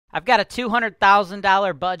I've got a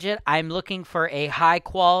 $200,000 budget. I'm looking for a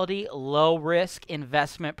high-quality, low-risk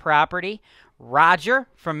investment property. Roger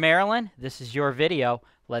from Maryland, this is your video.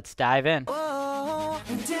 Let's dive in. For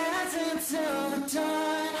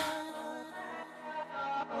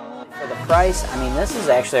the price, I mean, this is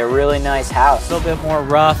actually a really nice house. A little bit more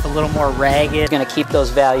rough, a little more ragged. Going to keep those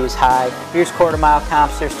values high. Here's quarter-mile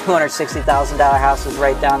comps. There's $260,000 houses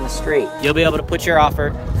right down the street. You'll be able to put your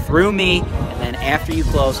offer through me, and then after you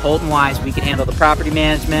close, Holton-Wise, we can handle the property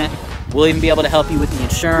management. We'll even be able to help you with the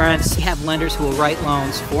insurance. We have lenders who will write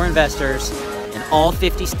loans for investors in all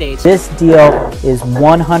 50 states. This deal is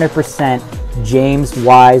 100% James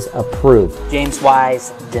Wise approved. James Wise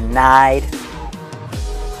denied.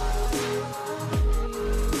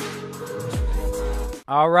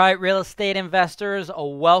 All right, real estate investors,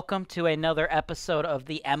 welcome to another episode of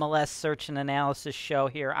the MLS Search and Analysis Show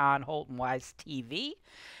here on Holton-Wise TV.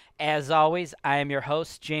 As always, I am your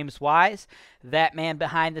host, James Wise. That man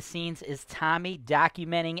behind the scenes is Tommy,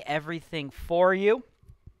 documenting everything for you.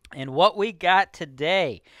 And what we got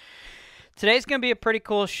today. Today's going to be a pretty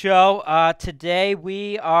cool show. Today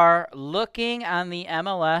we are looking on the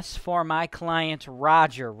MLS for my client,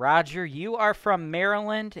 Roger. Roger, you are from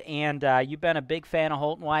Maryland, and you've been a big fan of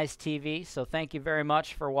Holton-Wise TV, so thank you very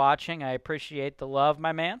much for watching. I appreciate the love,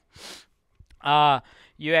 my man.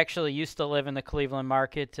 You actually used to live in the Cleveland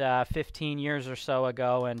market 15 years or so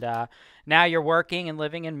ago, and now you're working and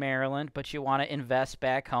living in Maryland, but you want to invest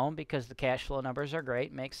back home because the cash flow numbers are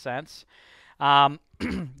great. Makes sense.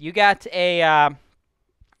 You got a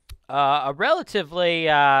relatively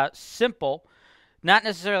simple, not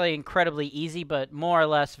necessarily incredibly easy, but more or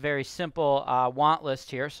less very simple want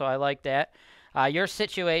list here, so I like that. Your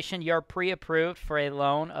situation, you're pre-approved for a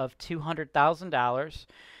loan of $200,000.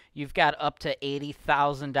 You've got up to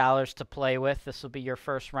 $80,000 to play with. This will be your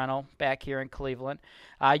first rental back here in Cleveland.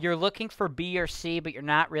 You're looking for B or C, but you're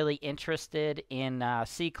not really interested in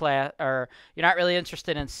C class, or you're not really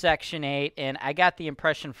interested in Section 8. And I got the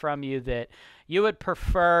impression from you that you would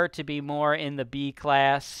prefer to be more in the B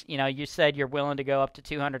class. You know, you said you're willing to go up to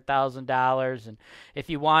 $200,000, and if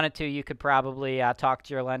you wanted to, you could probably talk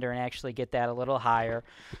to your lender and actually get that a little higher.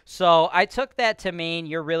 So I took that to mean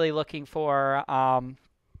you're really looking for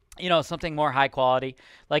you know, something more high quality.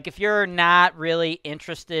 Like if you're not really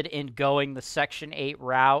interested in going the Section 8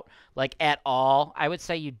 route, like at all, I would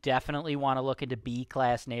say you definitely want to look into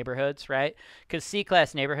B-class neighborhoods, right? Because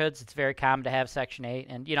C-class neighborhoods, it's very common to have Section 8.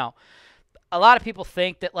 And, you know, a lot of people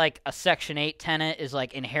think that like a Section 8 tenant is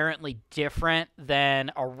like inherently different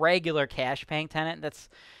than a regular cash-paying tenant. It's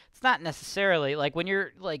not necessarily. Like when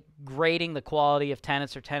you're like grading the quality of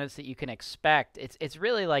tenants or tenants that you can expect, it's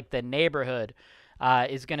really like the neighborhood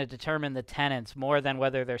is going to determine the tenants more than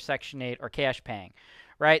whether they're Section 8 or cash paying,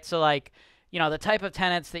 right? So like, you know, the type of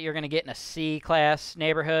tenants that you're going to get in a C-class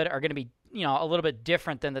neighborhood are going to be, you know, a little bit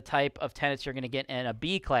different than the type of tenants you're going to get in a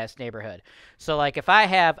B-class neighborhood. So like if I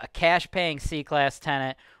have a cash paying C-class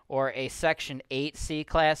tenant or a Section 8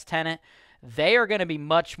 C-class tenant, they are going to be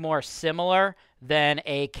much more similar than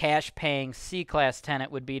a cash-paying C-class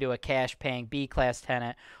tenant would be to a cash-paying B-class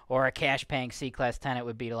tenant, or a cash-paying C-class tenant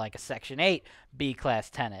would be to like a Section 8 B-class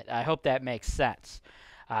tenant. I hope that makes sense.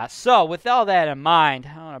 So with all that in mind,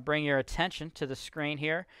 I want to bring your attention to the screen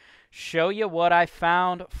here, show you what I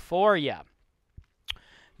found for you.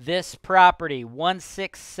 This property,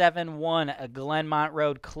 1671 Glenmont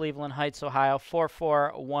Road, Cleveland Heights, Ohio,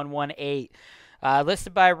 44118.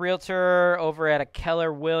 Listed by a realtor over at a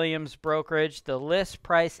Keller Williams brokerage. The list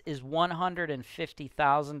price is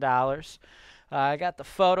 $150,000. I got the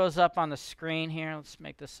photos up on the screen here. Let's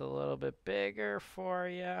make this a little bit bigger for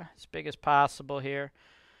you, as big as possible here,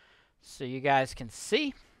 so you guys can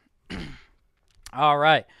see. All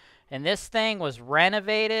right. And this thing was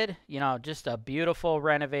renovated, you know, just a beautiful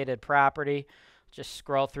renovated property. Just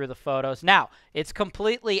scroll through the photos. Now, it's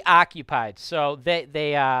completely occupied. So they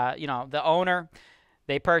you know, the owner,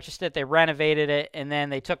 they purchased it, they renovated it, and then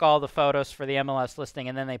they took all the photos for the MLS listing,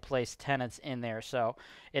 and then they placed tenants in there. So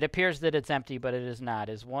it appears that it's empty, but it is not.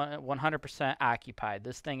 It's 100% occupied.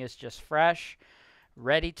 This thing is just fresh,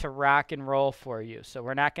 ready to rock and roll for you. So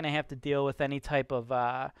we're not going to have to deal with any type of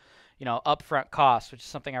you know, upfront costs, which is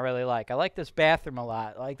something I really like. I like this bathroom a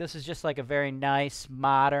lot. Like this is just like a very nice,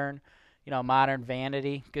 modern, you know, modern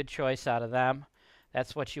vanity. Good choice out of them.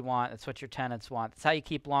 That's what you want. That's what your tenants want. That's how you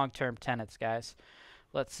keep long-term tenants, guys.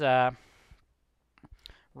 Let's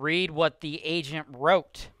read what the agent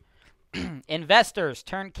wrote. Investors,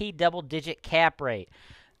 turnkey double-digit cap rate.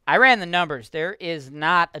 I ran the numbers. There is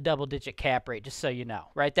not a double-digit cap rate, just so you know,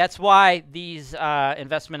 right? That's why these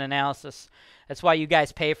investment analysis That's why you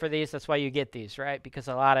guys pay for these. That's why you get these, right? Because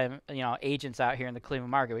a lot of, agents out here in the Cleveland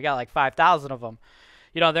market, we got like 5,000 of them.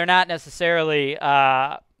 They're not necessarily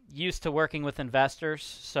used to working with investors,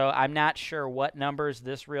 so I'm not sure what numbers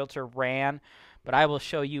this realtor ran, but I will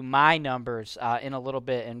show you my numbers in a little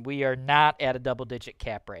bit, and we are not at a double-digit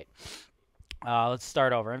cap rate. Let's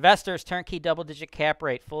start over. Investors, turnkey double-digit cap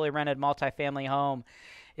rate, fully rented multifamily home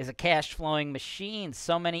is a cash-flowing machine.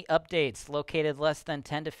 So many updates. Located less than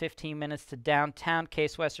 10 to 15 minutes to downtown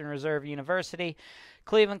Case Western Reserve University,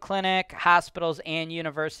 Cleveland Clinic, hospitals, and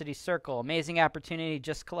University Circle. Amazing opportunity.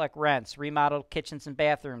 Just collect rents. Remodeled kitchens and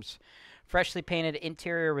bathrooms. Freshly painted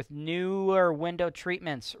interior with newer window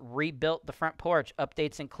treatments. Rebuilt the front porch.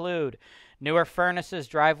 Updates include newer furnaces,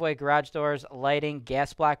 driveway, garage doors, lighting,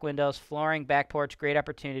 gas block windows, flooring, back porch. Great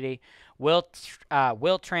opportunity. Will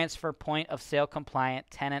transfer point of sale compliant,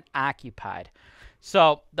 tenant occupied.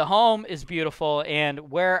 So the home is beautiful,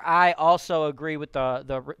 and where I also agree with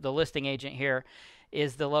the listing agent here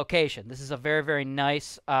is the location. This is a very, very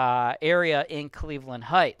nice area in Cleveland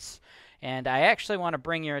Heights. And I actually want to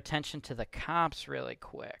bring your attention to the comps really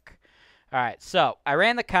quick. All right, so I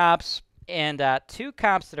ran the comps, and two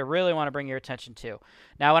comps that I really want to bring your attention to.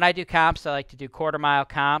 Now, when I do comps, I like to do quarter-mile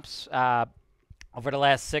comps over the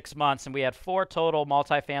last 6 months, and we had 4 total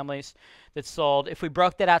multifamilies that sold. If we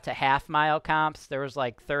broke that out to half-mile comps, there was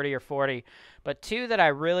like 30 or 40. But 2 that I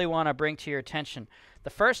really want to bring to your attention.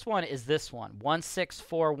 The first one is this one,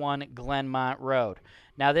 1641 Glenmont Road.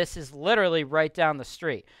 Now, this is literally right down the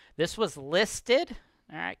street. This was listed.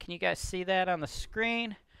 All right, can you guys see that on the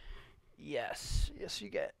screen? Yes, you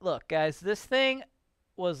get. Look, guys, this thing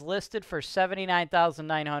was listed for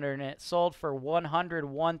 $79,900, and it sold for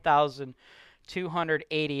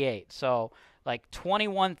 $101,288. So, like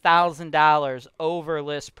 $21,000 over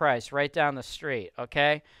list price right down the street,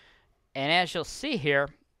 okay? And as you'll see here,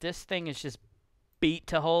 this thing is just beat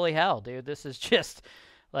to holy hell, dude. This is just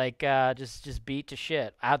like just beat to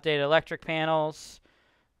shit. Outdated electric panels.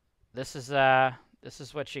 This is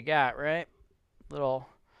what you got, right? Little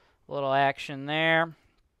action there.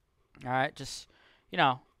 All right, just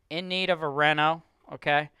in need of a reno,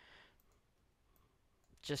 okay?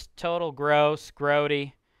 Just total gross,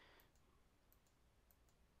 grody.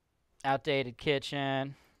 Outdated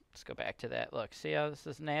kitchen. Let's go back to that. Look, see how this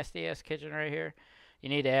is nasty ass kitchen right here? You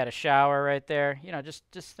need to add a shower right there. Just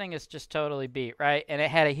this thing is just totally beat, right? And it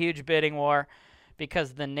had a huge bidding war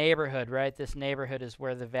because the neighborhood, right? This neighborhood is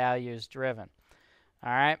where the value is driven.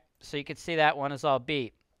 All right? So you can see that one is all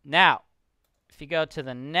beat. Now, if you go to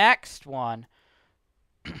the next one,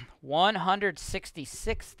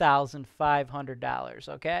 $166,500,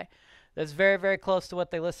 okay? That's very, very close to what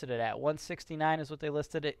they listed it at. 169 is what they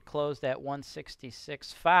listed it. Closed at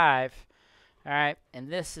 166.5. All right, and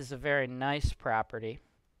this is a very nice property.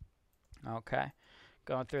 Okay,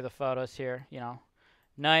 going through the photos here,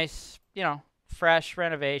 nice, fresh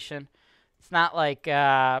renovation. It's not like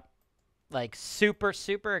super,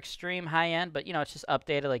 super extreme high end, but it's just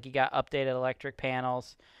updated. Like you got updated electric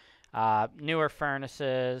panels, newer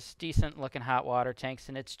furnaces, decent looking hot water tanks,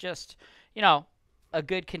 and it's just, a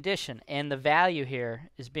good condition. And the value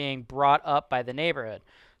here is being brought up by the neighborhood.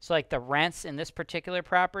 So like the rents in this particular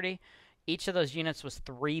property, each of those units was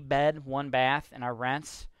 3-bed, 1-bath, and our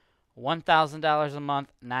rents, $1,000 a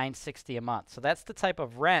month, $960 a month. So that's the type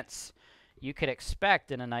of rents you could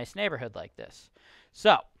expect in a nice neighborhood like this.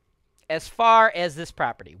 So as far as this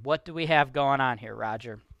property, what do we have going on here,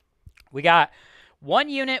 Roger? We got one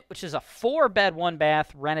unit, which is a 4-bed,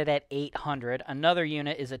 1-bath, rented at $800. Another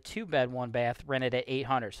unit is a 2-bed, 1-bath, rented at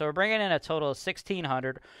 $800. So we're bringing in a total of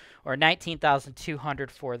 $1,600 or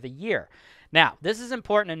 $19,200 for the year. Now, this is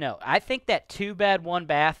important to note. I think that 2-bed,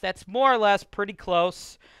 1-bath, that's more or less pretty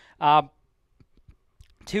close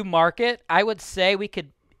to market. I would say we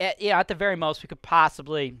could, at the very most, we could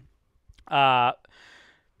possibly get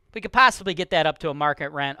that up to a market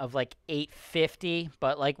rent of like $850,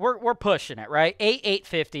 but like we're pushing it, right?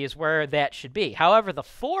 $850 is where that should be. However, the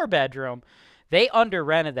 4-bedroom, they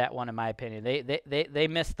under-rented that one, in my opinion. They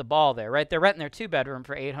missed the ball there, right? They're renting their 2-bedroom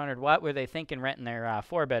for $800. What were they thinking renting their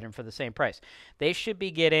 4-bedroom for the same price? They should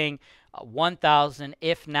be getting $1,000,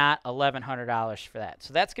 if not $1,100 for that.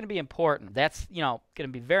 So that's going to be important. That's going to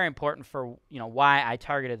be very important for why I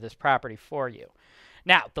targeted this property for you.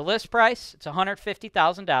 Now, the list price, it's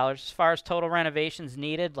 $150,000. As far as total renovations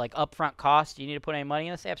needed, like upfront cost, do you need to put any money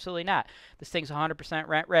in this? Absolutely not. This thing's 100%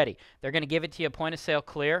 rent ready. They're going to give it to you point of sale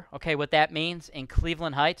clear. Okay, what that means, in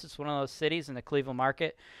Cleveland Heights, it's one of those cities in the Cleveland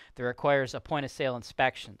market that requires a point of sale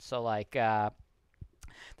inspection. So like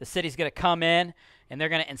The city's going to come in, and they're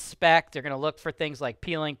going to inspect. They're going to look for things like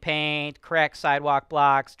peeling paint, cracked sidewalk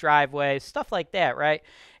blocks, driveways, stuff like that, right?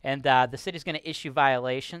 And the city's going to issue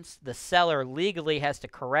violations. The seller legally has to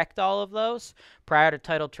correct all of those prior to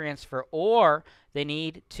title transfer, or they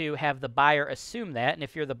need to have the buyer assume that. And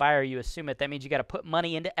if you're the buyer, you assume it. That means you got to put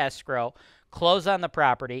money into escrow, close on the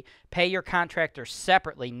property, pay your contractor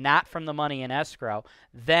separately, not from the money in escrow.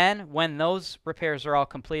 Then when those repairs are all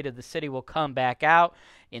completed, the city will come back out,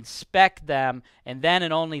 inspect them, and then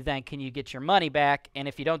and only then can you get your money back. And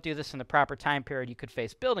if you don't do this in the proper time period, you could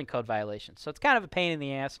face building code violations. So it's kind of a pain in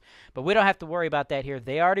the ass, but we don't have to worry about that here.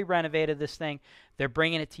 They already renovated this thing. They're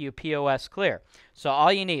bringing it to you POS clear. So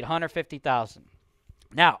all you need, $150,000.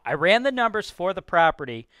 Now, I ran the numbers for the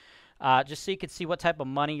property just so you could see what type of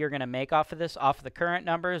money you're going to make off of this, off of the current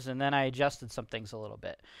numbers, and then I adjusted some things a little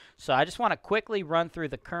bit. So I just want to quickly run through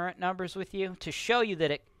the current numbers with you to show you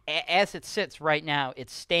that as it sits right now, it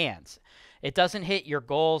stands. It doesn't hit your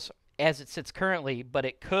goals as it sits currently, but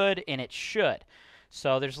it could and it should.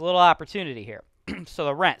 So there's a little opportunity here. So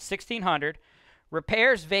the rent, $1,600.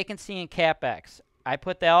 Repairs, vacancy, and CapEx. I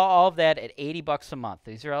put all of that at $80 a month.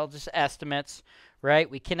 These are all just estimates, right?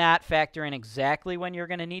 We cannot factor in exactly when you're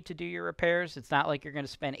going to need to do your repairs. It's not like you're going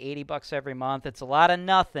to spend $80 every month. It's a lot of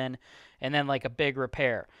nothing and then like a big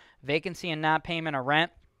repair. Vacancy and non-payment of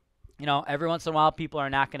rent. You know, every once in a while people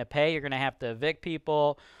are not going to pay. You're going to have to evict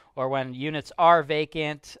people, or when units are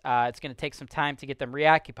vacant, it's going to take some time to get them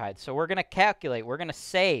reoccupied. So we're going to calculate. We're going to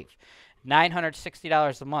save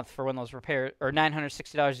 $960 a month for when those repairs, or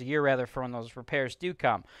 $960 a year rather, for when those repairs do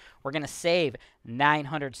come. We're going to save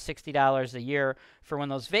 $960 a year for when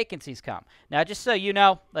those vacancies come. Now, just so you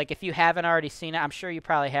know, like if you haven't already seen it, I'm sure you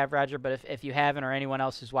probably have, Roger, but if you haven't, or anyone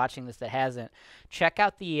else who's watching this that hasn't, check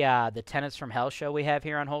out the Tenants from Hell show we have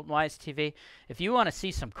here on Holton-Wise TV. If you want to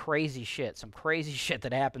see some crazy shit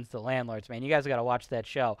that happens to landlords, man, you guys got to watch that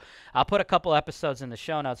show. I'll put a couple episodes in the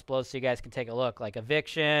show notes below so you guys can take a look, like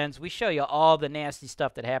evictions. We show you all the nasty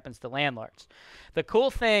stuff that happens to landlords. The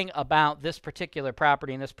cool thing about this particular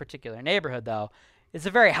property in this particular neighborhood, though, it's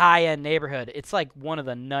a very high-end neighborhood. It's like one of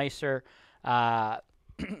the nicer, more,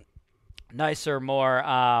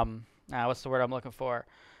 what's the word I'm looking for?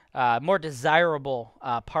 More desirable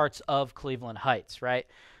parts of Cleveland Heights, right?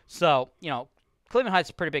 So, you know, Cleveland Heights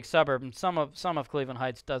is a pretty big suburb, and some of Cleveland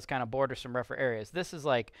Heights does kind of border some rougher areas. This is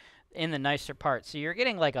like in the nicer parts. So you're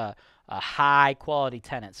getting like a high-quality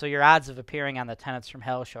tenant. So your odds of appearing on the Tenants from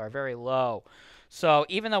Hell show are very low. So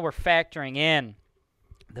even though we're factoring in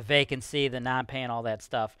the vacancy, the non-pay, and all that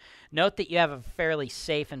stuff, note that you have a fairly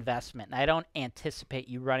safe investment, and I don't anticipate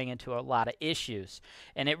you running into a lot of issues.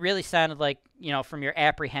 And it really sounded like, you know, from your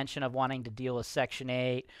apprehension of wanting to deal with Section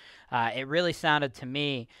 8, it really sounded to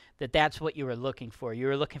me that that's what you were looking for. You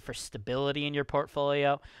were looking for stability in your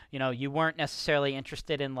portfolio. You know, you weren't necessarily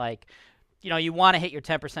interested in, like, you know, you want to hit your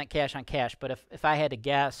 10% cash on cash, but if I had to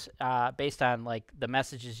guess, based on, like, the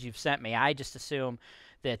messages you've sent me, I just assume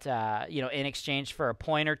that, you know, in exchange for a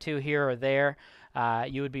point or two here or there,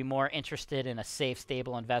 you would be more interested in a safe,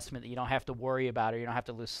 stable investment that you don't have to worry about or you don't have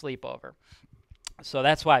to lose sleep over. So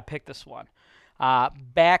that's why I picked this one.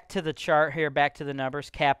 Back to the chart here, back to the numbers.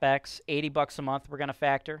 CapEx, $80 a month we're going to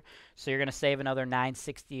factor. So you're going to save another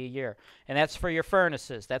 $960 a year. And that's for your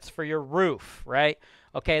furnaces. That's for your roof, right?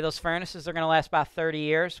 Okay, those furnaces are going to last about 30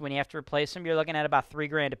 years. When you have to replace them, you're looking at about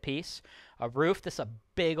 $3,000 a piece. A roof, this is a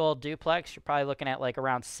big old duplex. You're probably looking at like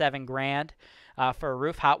around $7,000 for a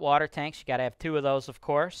roof. Hot water tanks, you got to have 2 of those, of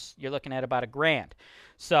course. You're looking at about $1,000.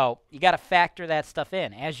 So you got to factor that stuff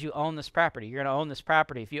in as you own this property. You're going to own this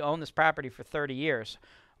property. If you own this property for 30 years,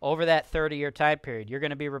 over that 30-year time period, you're going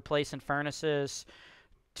to be replacing furnaces,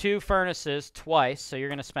 2 furnaces twice. So you're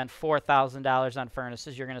going to spend $4,000 on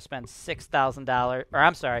furnaces. You're going to spend $6,000, or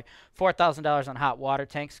I'm sorry, $4,000 on hot water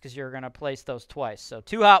tanks because you're going to replace those twice. So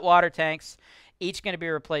 2 hot water tanks, each going to be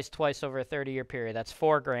replaced twice over a 30-year period. That's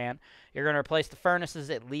 $4,000. You're going to replace the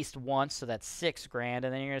furnaces at least once, so that's $6,000, and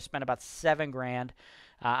then you're going to spend about $7,000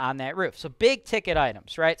 on that roof. So big ticket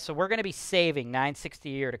items, right? So we're going to be saving $960 a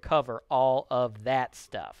year to cover all of that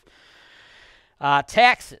stuff.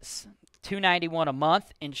 Taxes, $291 a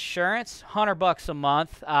month. Insurance, $100 a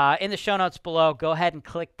month. In the show notes below, go ahead and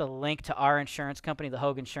click the link to our insurance company, the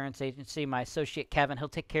Hogue Insurance Agency. My associate Kevin, he'll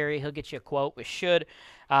take care of you. He'll get you a quote. We should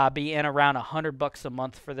be in around $100 a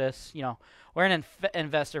month for this. You know, we're an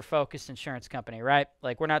investor-focused insurance company, right?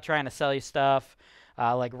 Like, we're not trying to sell you stuff.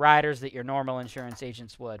 like riders that your normal insurance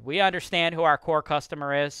agents would. We understand who our core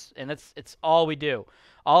customer is, and it's all we do.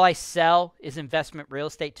 All I sell is investment real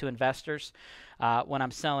estate to investors. When I'm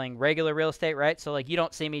selling regular real estate, right? So, like, you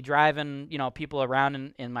don't see me driving, people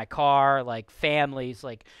around in my car, like families,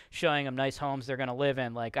 like showing them nice homes they're going to live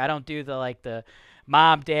in. Like, I don't do the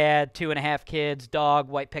mom, dad, 2.5 kids, dog,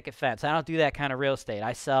 white picket fence. I don't do that kind of real estate.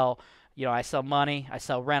 I sell money. I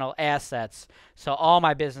sell rental assets. So all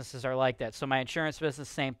my businesses are like that. So my insurance business,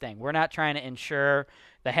 same thing. We're not trying to insure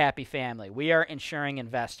the happy family. We are insuring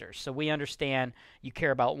investors. So we understand you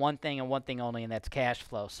care about one thing and one thing only, and that's cash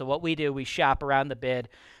flow. So what we do, we shop around the bid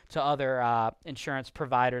to other insurance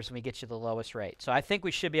providers, and we get you the lowest rate. So I think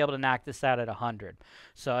we should be able to knock this out at 100.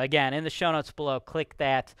 So again, in the show notes below, click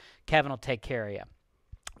that. Kevin will take care of you.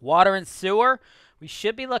 Water and sewer, we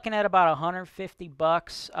should be looking at about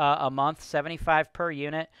 $150 a month, 75 per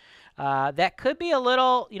unit. That could be a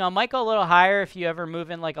little, might go a little higher if you ever move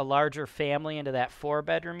in like a larger family into that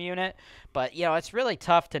 4-bedroom unit. But, it's really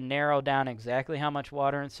tough to narrow down exactly how much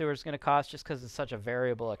water and sewer is going to cost just because it's such a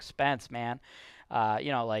variable expense, man.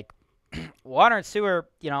 Like water and sewer,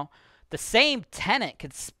 the same tenant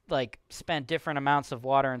could spend different amounts of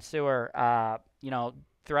water and sewer,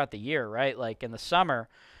 throughout the year, right? Like in the summer,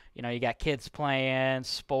 you got kids playing,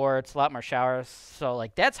 sports, a lot more showers. So,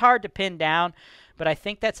 like, that's hard to pin down, but I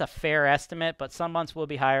think that's a fair estimate. But some months will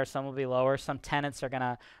be higher, some will be lower. Some tenants are going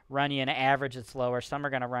to run you an average that's lower. Some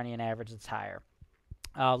are going to run you an average that's higher.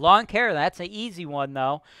 Lawn care, that's an easy one,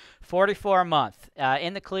 though. $44 a month.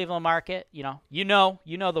 In the Cleveland market, you know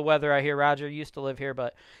the weather out here. Roger, you used to live here,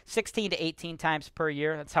 but 16 to 18 times per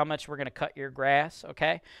year. That's how much we're going to cut your grass,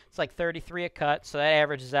 okay? It's like 33 a cut, so that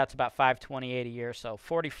averages out to about $528 a year, so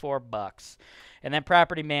 $44. And then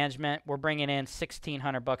property management, we're bringing in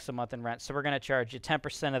 $1,600 a month in rent, so we're going to charge you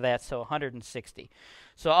 10% of that, so $160.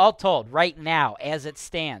 So all told, right now, as it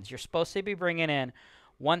stands, you're supposed to be bringing in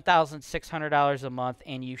 $1,600 a month,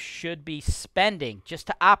 and you should be spending, just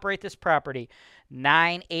to operate this property,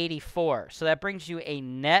 $984. So that brings you a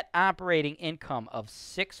net operating income of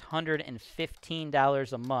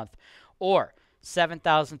 $615 a month, or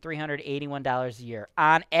 $7,381 a year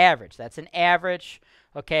on average. That's an average,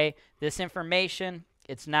 okay? This information,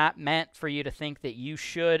 it's not meant for you to think that you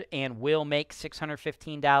should and will make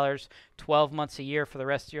 $615 12 months a year for the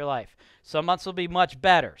rest of your life. Some months will be much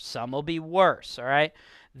better. Some will be worse, all right?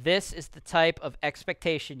 This is the type of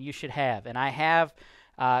expectation you should have. And I have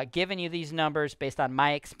given you these numbers based on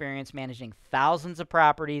my experience managing thousands of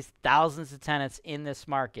properties, thousands of tenants in this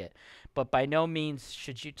market. But by no means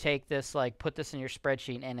should you take this, put this in your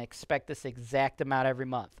spreadsheet and expect this exact amount every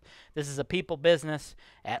month. This is a people business.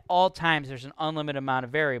 At all times, there's an unlimited amount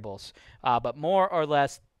of variables. But more or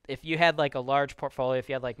less, if you had a large portfolio, if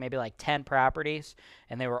you had maybe 10 properties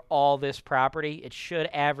and they were all this property, it should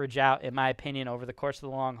average out, in my opinion, over the course of the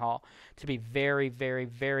long haul to be very, very,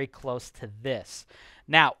 very close to this.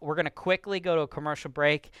 Now, we're going to quickly go to a commercial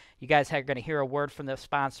break. You guys are going to hear a word from the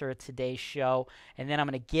sponsor of today's show, and then I'm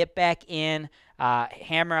going to get back in,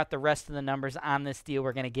 hammer out the rest of the numbers on this deal.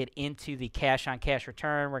 We're going to get into the cash-on-cash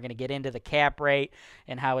return. We're going to get into the cap rate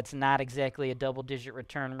and how it's not exactly a double-digit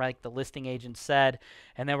return like the listing agent said,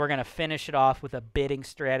 and then we're going to finish it off with a bidding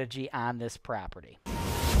strategy on this property.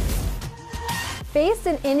 Based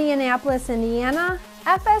in Indianapolis, Indiana,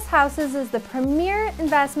 FS Houses is the premier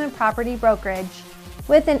investment property brokerage.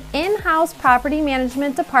 With an in-house property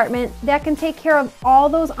management department that can take care of all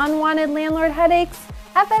those unwanted landlord headaches,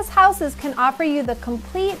 FS Houses can offer you the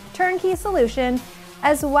complete turnkey solution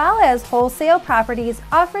as well as wholesale properties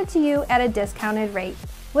offered to you at a discounted rate.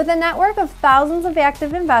 With a network of thousands of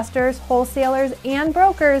active investors, wholesalers, and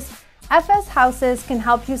brokers, FS Houses can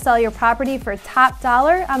help you sell your property for top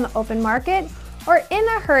dollar on the open market or in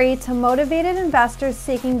a hurry to motivated investors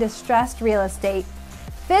seeking distressed real estate.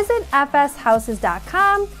 Visit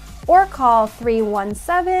fshouses.com or call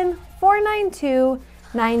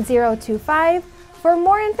 317-492-9025 for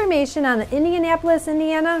more information on the Indianapolis,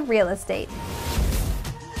 Indiana real estate.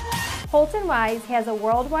 Holton-Wise has a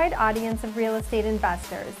worldwide audience of real estate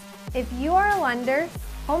investors. If you are a lender,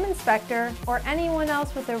 home inspector, or anyone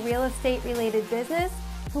else with a real estate related business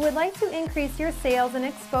who would like to increase your sales and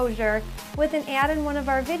exposure with an ad in one of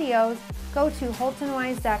our videos, go to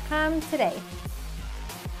holtonwise.com today.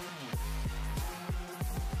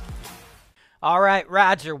 All right,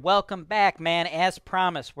 Roger, welcome back, man. As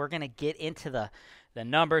promised, we're going to get into the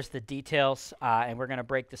numbers, the details, and we're going to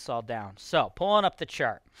break this all down. So, pulling up the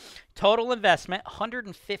chart. Total investment,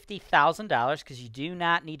 $150,000, because you do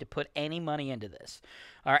not need to put any money into this.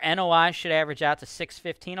 Our NOI should average out to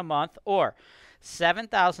 $615 a month, or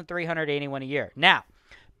 $7,381 a year. Now,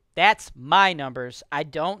 That's my numbers. I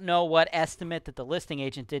don't know what estimate that the listing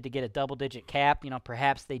agent did to get a double-digit cap.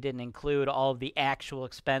 Perhaps they didn't include all of the actual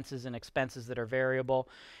expenses and expenses that are variable.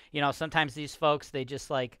 Sometimes these folks, they just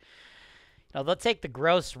they'll take the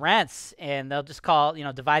gross rents and they'll just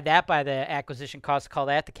divide that by the acquisition cost, call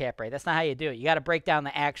that the cap rate. That's not how you do it. You got to break down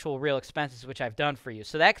the actual real expenses, which I've done for you.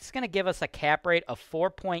 So that's going to give us a cap rate of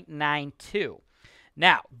 4.92.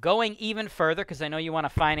 Now, going even further, because I know you want to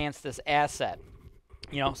finance this asset.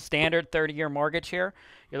 Standard 30-year mortgage here,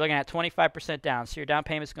 you're looking at 25% down. So your down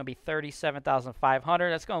payment is going to be $37,500.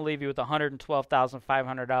 That's going to leave you with a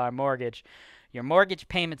 $112,500 mortgage. Your mortgage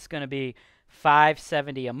payment's going to be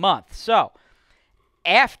 $570 a month. So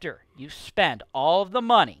after you spend all of the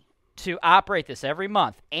money to operate this every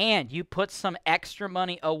month and you put some extra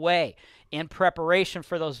money away in preparation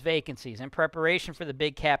for those vacancies, in preparation for the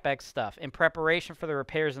big CapEx stuff, in preparation for the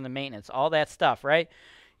repairs and the maintenance, all that stuff, right?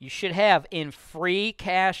 You should have in free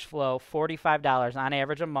cash flow $45 on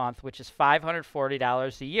average a month, which is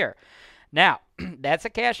 $540 a year. Now, that's a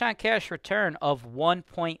cash-on-cash return of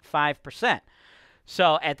 1.5%.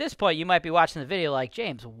 So at this point, you might be watching the video like,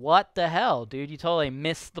 James, what the hell, dude? You totally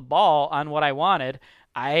missed the ball on what I wanted.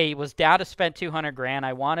 I was down to spend $200,000.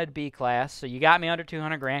 I wanted B class, so you got me under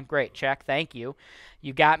 $200,000. Great, check, thank you.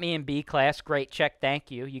 You got me in B class. Great, check, thank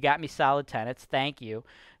you. You got me solid tenants. Thank you.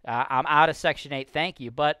 I'm out of Section 8, thank you.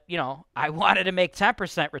 But, I wanted to make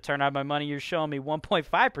 10% return on my money. You're showing me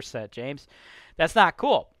 1.5%, James. That's not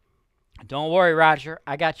cool. Don't worry, Roger.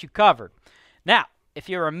 I got you covered. Now, if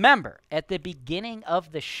you remember, at the beginning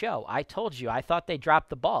of the show, I told you I thought they dropped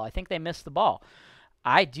the ball. I think they missed the ball.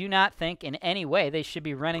 I do not think in any way they should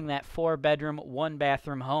be renting that 4-bedroom,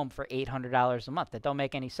 1-bathroom home for $800 a month. That don't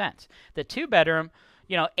make any sense. The 2-bedroom,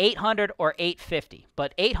 $800 or $850,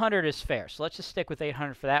 but $800 is fair. So let's just stick with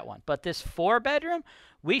 $800 for that one. But this 4-bedroom,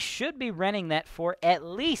 we should be renting that for at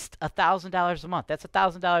least $1,000 a month. That's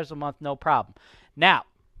 $1,000 a month, no problem. Now,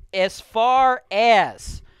 as far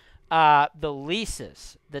as the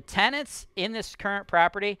leases, the tenants in this current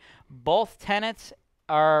property, both tenants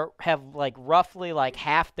have roughly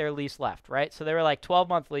half their lease left, right? So they were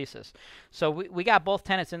 12-month leases. So we got both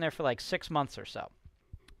tenants in there for 6 months or so.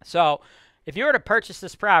 So if you were to purchase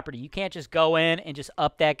this property, you can't just go in and just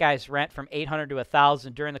up that guy's rent from $800 to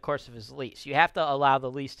 $1,000 during the course of his lease. You have to allow the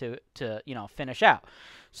lease to finish out.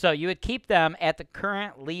 So you would keep them at the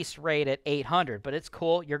current lease rate at $800, but it's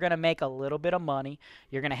cool. You're going to make a little bit of money.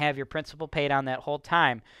 You're going to have your principal paid on that whole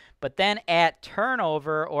time. But then at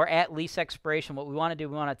turnover or at lease expiration, what we want to do,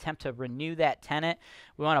 we want to attempt to renew that tenant.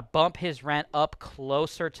 We want to bump his rent up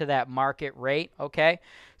closer to that market rate, okay?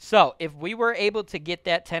 So if we were able to get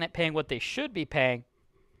that tenant paying what they should be paying,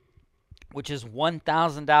 which is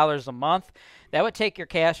 $1,000 a month, that would take your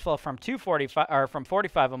cash flow from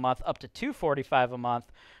 $45 a month up to $245 a month,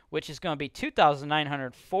 which is going to be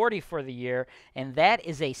 $2,940 for the year, and that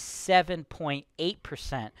is a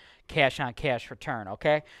 7.8% cash-on-cash return,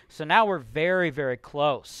 okay? So now we're very, very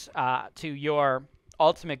close to your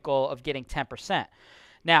ultimate goal of getting 10%.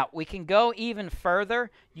 Now, we can go even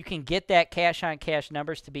further. You can get that cash-on-cash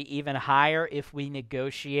numbers to be even higher if we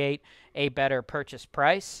negotiate a better purchase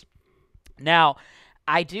price. Now,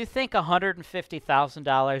 I do think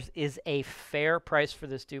 $150,000 is a fair price for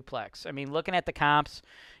this duplex. I mean, looking at the comps,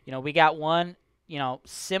 we got one,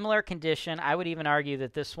 similar condition. I would even argue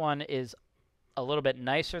that this one is a little bit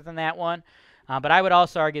nicer than that one. But I would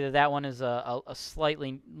also argue that that one is a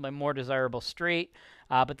slightly more desirable street.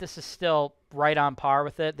 But this is still right on par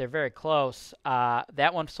with it. They're very close.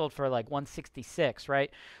 That one sold for $166,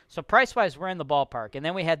 right? So price-wise, we're in the ballpark. And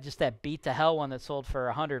then we had just that beat-to-hell one that sold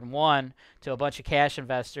for $101 to a bunch of cash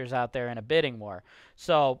investors out there in a bidding war.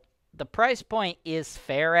 So the price point is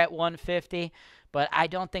fair at $150. But I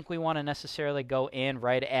don't think we want to necessarily go in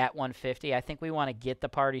right at $150. I think we want to get the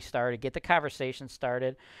party started, get the conversation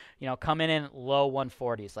started, coming in low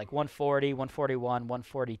 140s, like $140, $141,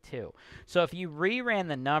 $142. So if you reran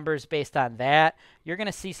the numbers based on that, you're going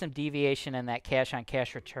to see some deviation in that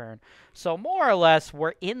cash-on-cash return. So more or less,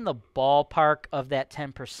 we're in the ballpark of that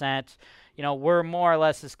 10%. We're more or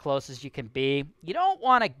less as close as you can be. You don't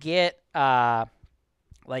want to get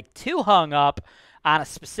too hung up on a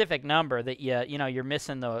specific number that you're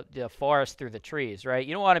missing the forest through the trees, right?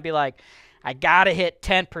 You don't want to be like, I gotta hit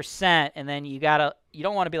 10%, and then you gotta you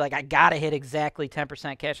don't want to be like, I got to hit exactly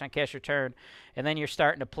 10% cash on cash return. And then you're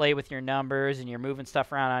starting to play with your numbers and you're moving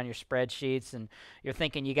stuff around on your spreadsheets and you're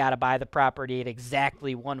thinking you got to buy the property at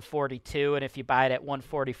exactly 142. And if you buy it at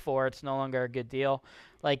 144, it's no longer a good deal.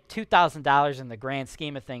 Like $2,000 in the grand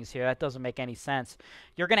scheme of things here, that doesn't make any sense.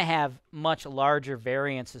 You're going to have much larger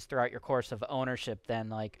variances throughout your course of ownership than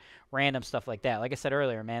like random stuff like that. Like I said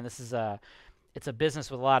earlier, man, it's a business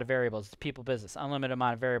with a lot of variables. It's a people business, unlimited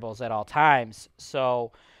amount of variables at all times.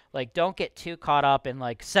 So, like, don't get too caught up in,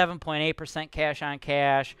 like, 7.8% cash on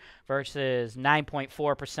cash versus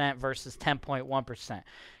 9.4% versus 10.1%.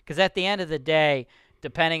 Because at the end of the day,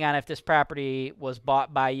 depending on if this property was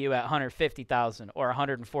bought by you at $150,000 or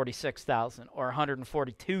 $146,000 or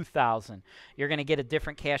 $142,000, you're going to get a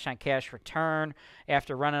different cash on cash return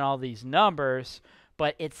after running all these numbers.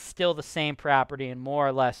 But it's still the same property, and more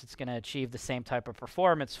or less it's going to achieve the same type of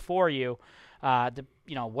performance for you,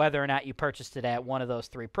 whether or not you purchased it at one of those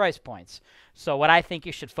 3 price points. So what I think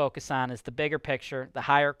you should focus on is the bigger picture, the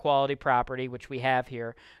higher quality property, which we have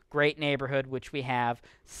here, great neighborhood, which we have,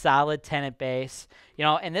 solid tenant base,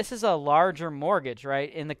 and this is a larger mortgage,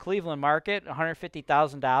 right? In the Cleveland market,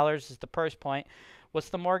 $150,000 is the purse point. What's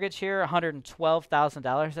the mortgage here?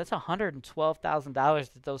 $112,000. That's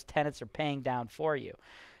 $112,000 that those tenants are paying down for you.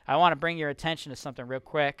 I want to bring your attention to something real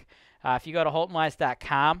quick. If you go to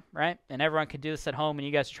Holton-Wise.com, right, and everyone can do this at home and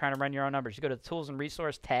you guys are trying to run your own numbers, you go to the Tools and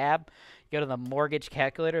Resource tab, you go to the Mortgage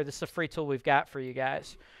Calculator. This is a free tool we've got for you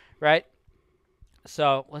guys, right?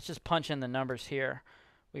 So let's just punch in the numbers here.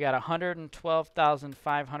 We got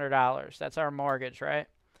 $112,500. That's our mortgage, right?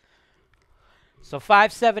 So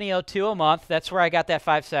 $570.02 a month. That's where I got that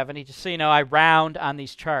 $570. Just so you know, I round on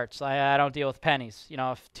these charts. I don't deal with pennies.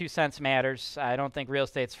 If 2 cents matters, I don't think real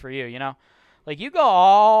estate's for you. Like you go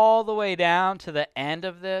all the way down to the end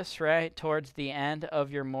of this, right? Towards the end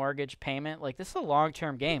of your mortgage payment. Like this is a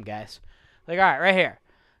long-term game, guys. Like all right, right here.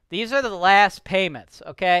 These are the last payments.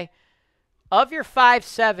 Okay. Of your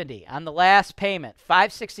 $570 on the last payment,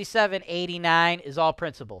 $567.89 is all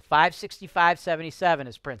principal. $565.77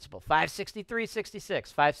 is principal.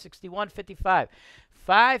 $563.66, $561.55,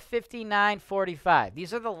 $559.45.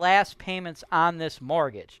 These are the last payments on this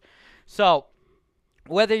mortgage. So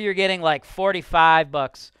whether you're getting like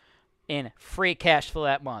 $45 in free cash flow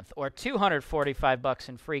that month, or $245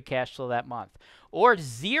 in free cash flow that month, or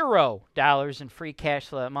 $0 in free cash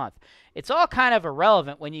flow that month, it's all kind of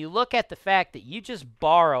irrelevant when you look at the fact that you just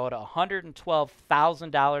borrowed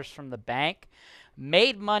 $112,000 from the bank,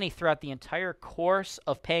 made money throughout the entire course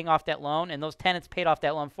of paying off that loan, and those tenants paid off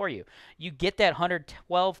that loan for you. You get that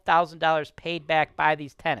 $112,000 paid back by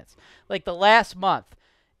these tenants. Like the last month,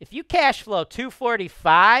 if you cash flow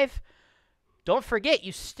 $245,000, don't forget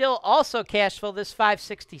you still also cash flow this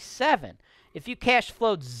 $567,000. If you cash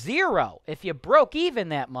flowed $0, if you broke even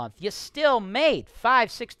that month, you still made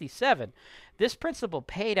 $567,000. This principal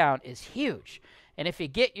pay down is huge. And if you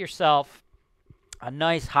get yourself a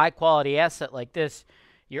nice high-quality asset like this,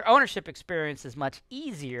 your ownership experience is much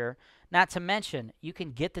easier. Not to mention, you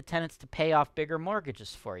can get the tenants to pay off bigger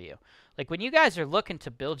mortgages for you. Like when you guys are looking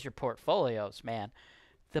to build your portfolios, man,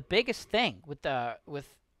 the biggest thing with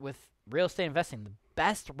real estate investing, the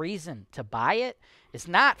best reason to buy it is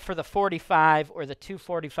not for the $45 or the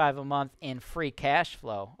 $245 a month in free cash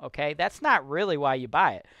flow, okay? That's not really why you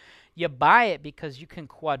buy it. You buy it because you can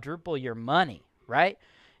quadruple your money, right?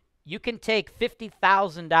 You can take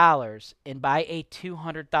 $50,000 and buy a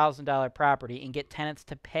 $200,000 property and get tenants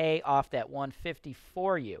to pay off that $150,000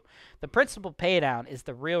 for you. The principal pay down is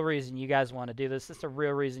the real reason you guys want to do this. It's the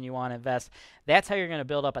real reason you want to invest. That's how you're going to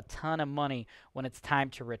build up a ton of money when it's time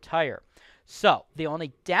to retire. So the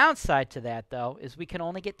only downside to that, though, is we can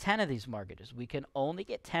only get 10 of these mortgages. We can only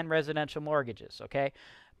get 10 residential mortgages, okay?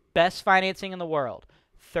 Best financing in the world.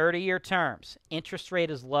 30-year terms. Interest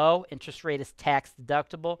rate is low. Interest rate is tax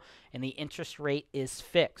deductible. And the interest rate is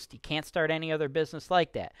fixed. You can't start any other business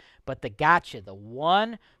like that. But the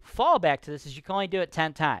one fallback to this is you can only do it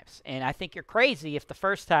 10 times. And I think you're crazy if the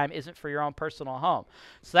first time isn't for your own personal home.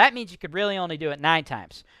 So that means you could really only do it 9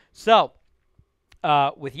 times. So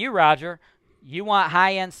with you, Roger, you want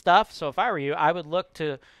high-end stuff. So if I were you, I would look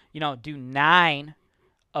to, do 9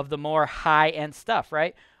 of the more high-end stuff,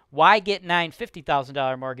 right? Why get 9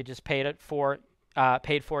 $50,000 mortgages paid for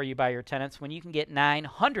you by your tenants when you can get 9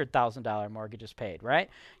 $100,000 mortgages paid, right?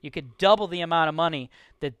 You could double the amount of money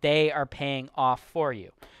that they are paying off for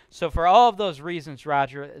you. So for all of those reasons,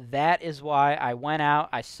 Roger, that is why I went out,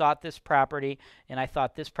 I sought this property, and I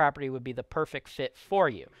thought this property would be the perfect fit for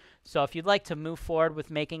you. So if you'd like to move forward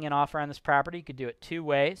with making an offer on this property, you could do it 2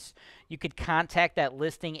 ways. You could contact that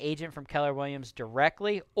listing agent from Keller Williams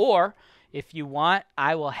directly, or if you want,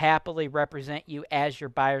 I will happily represent you as your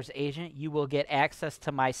buyer's agent. You will get access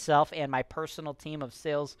to myself and my personal team of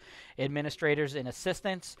sales administrators and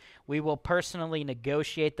assistants. We will personally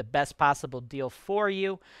negotiate the best possible deal for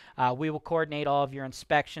you. We will coordinate all of your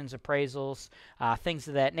inspections, appraisals, things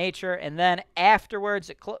of that nature. And then afterwards,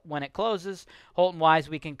 when it closes, Holton-Wise,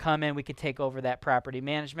 we can come in, we can take over that property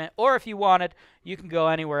management. Or if you wanted, you can go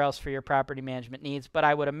anywhere else for your property management needs. But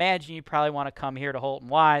I would imagine you probably want to come here to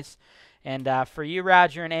Holton-Wise. And for you,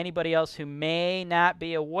 Roger, and anybody else who may not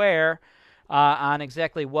be aware on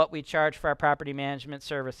exactly what we charge for our property management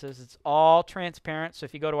services, it's all transparent. So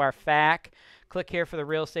if you go to our FAQ, click here for the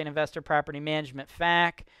Real Estate Investor Property Management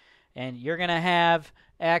FAQ, and you're going to have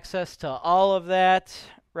access to all of that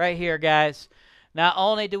right here, guys. Not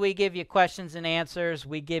only do we give you questions and answers,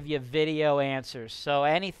 we give you video answers. So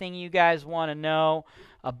anything you guys want to know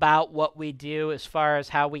about what we do as far as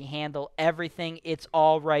how we handle everything, it's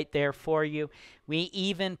all right there for you. We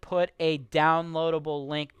even put a downloadable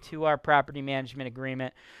link to our property management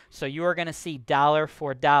agreement. So you are going to see dollar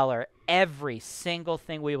for dollar every single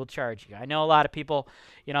thing we will charge you. I know a lot of people,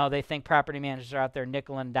 they think property managers are out there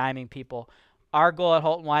nickel and diming people. Our goal at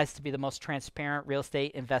Holton-Wise is to be the most transparent real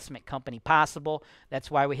estate investment company possible. That's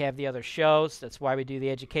why we have the other shows. That's why we do the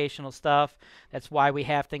educational stuff. That's why we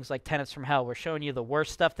have things like Tenants from Hell. We're showing you the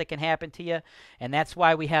worst stuff that can happen to you, and that's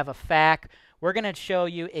why we have a FAQ. We're going to show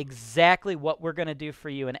you exactly what we're going to do for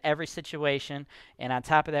you in every situation, and on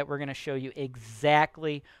top of that, we're going to show you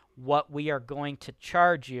exactly what we are going to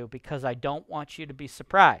charge you, because I don't want you to be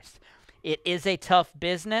surprised. It is a tough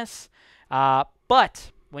business,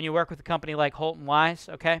 but when you work with a company like Holton-Wise,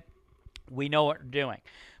 okay, we know what we're doing.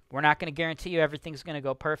 We're not going to guarantee you everything's going to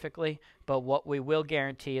go perfectly, but what we will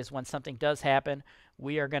guarantee is when something does happen,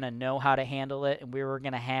 we are going to know how to handle it, and we are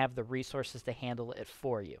going to have the resources to handle it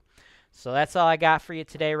for you. So that's all I got for you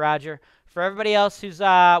today, Roger. For everybody else who's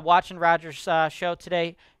watching Roger's show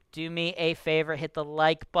today, do me a favor, hit the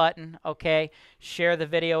like button, okay? Share the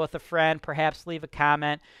video with a friend, perhaps leave a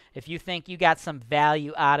comment. If you think you got some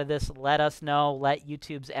value out of this, let us know. Let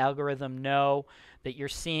YouTube's algorithm know that you're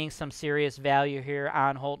seeing some serious value here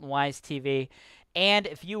on Holton-Wise TV. And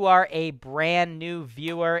if you are a brand new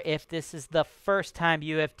viewer, if this is the first time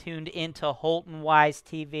you have tuned into Holton-Wise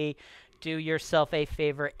TV, do yourself a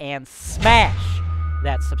favor and smash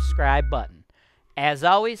that subscribe button. As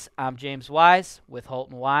always, I'm James Wise with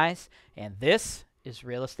Holton-Wise, and this is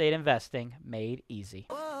Real Estate Investing Made Easy.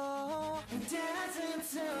 For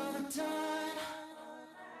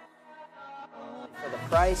the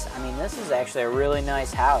price, I mean, this is actually a really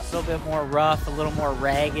nice house. A little bit more rough, a little more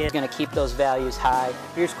ragged. It's going to keep those values high.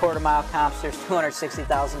 Here's quarter-mile comps. There's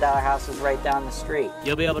 $260,000 houses right down the street.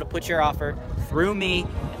 You'll be able to put your offer through me,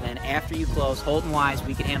 and then after you close, Holton-Wise,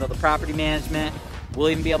 we can handle the property management. We'll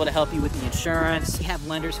even be able to help you with the insurance. We have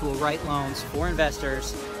lenders who will write loans for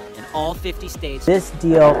investors in all 50 states. This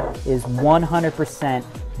deal is 100%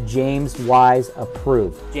 James Wise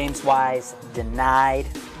approved. James Wise denied.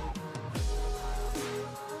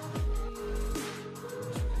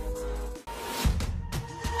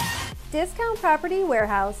 Discount Property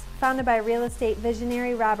Warehouse, founded by real estate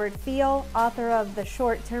visionary Robert Feol, author of the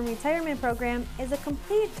Short-Term Retirement Program, is a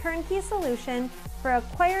complete turnkey solution for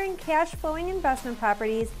acquiring cash-flowing investment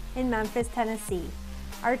properties in Memphis, Tennessee.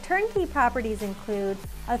 Our turnkey properties include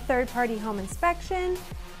a third-party home inspection,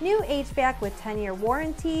 new HVAC with 10-year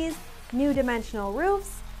warranties, new dimensional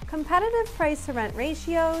roofs, competitive price-to-rent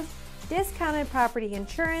ratios, discounted property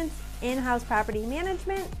insurance, in-house property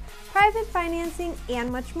management, private financing,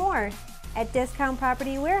 and much more. At Discount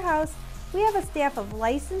Property Warehouse, we have a staff of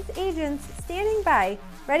licensed agents standing by,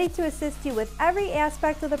 ready to assist you with every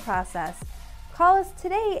aspect of the process. Call us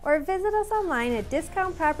today or visit us online at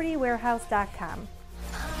discountpropertywarehouse.com.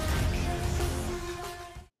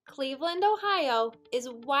 Cleveland, Ohio is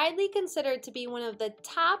widely considered to be one of the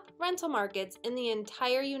top rental markets in the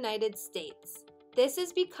entire United States. This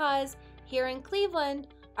is because here in Cleveland,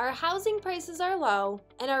 our housing prices are low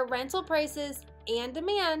and our rental prices and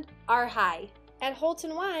demand are high. At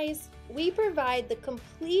Holton-Wise, we provide the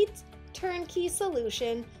complete turnkey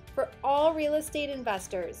solution for all real estate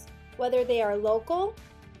investors, whether they are local,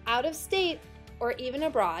 out of state, or even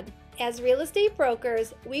abroad. As real estate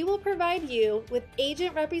brokers, we will provide you with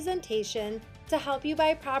agent representation to help you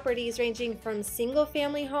buy properties ranging from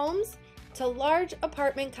single-family homes to large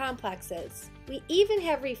apartment complexes. We even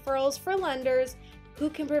have referrals for lenders who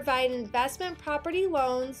can provide investment property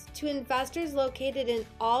loans to investors located in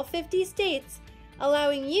all 50 states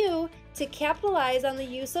allowing you to capitalize on the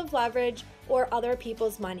use of leverage or other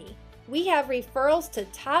people's money. We have referrals to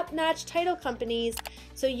top-notch title companies,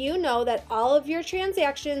 so you know that all of your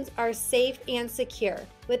transactions are safe and secure,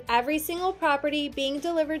 with every single property being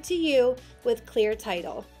delivered to you with clear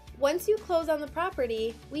title. Once you close on the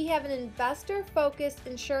property, we have an investor-focused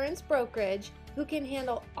insurance brokerage who can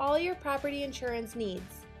handle all your property insurance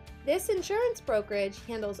needs. This insurance brokerage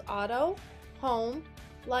handles auto, home,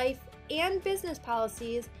 life, and business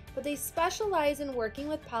policies, but they specialize in working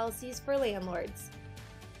with policies for landlords.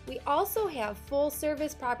 We also have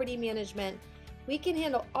full-service property management. We can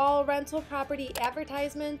handle all rental property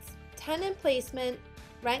advertisements, tenant placement,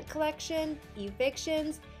 rent collection,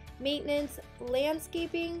 evictions, maintenance,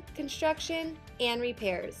 landscaping, construction, and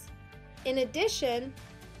repairs. In addition,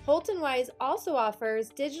 Holton-Wise also offers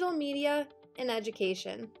digital media and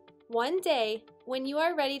education. One day, when you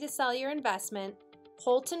are ready to sell your investment,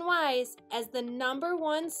 Holton-Wise, as the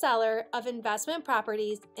 #1 seller of investment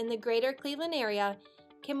properties in the greater Cleveland area,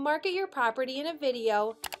 can market your property in a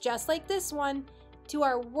video just like this one to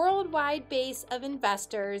our worldwide base of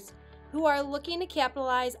investors who are looking to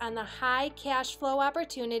capitalize on the high cash flow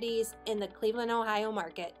opportunities in the Cleveland, Ohio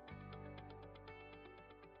market.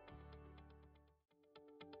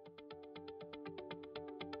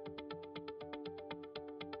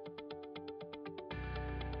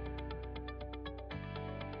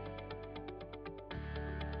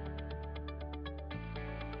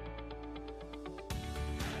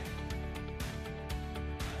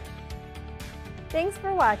 Thanks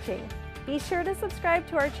for watching. Be sure to subscribe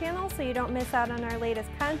to our channel so you don't miss out on our latest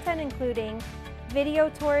content, including video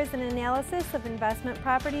tours and analysis of investment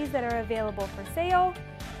properties that are available for sale,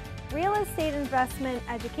 real estate investment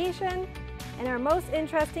education, and our most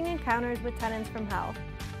interesting encounters with tenants from hell.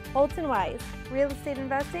 Holton-Wise, real estate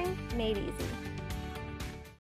investing made easy.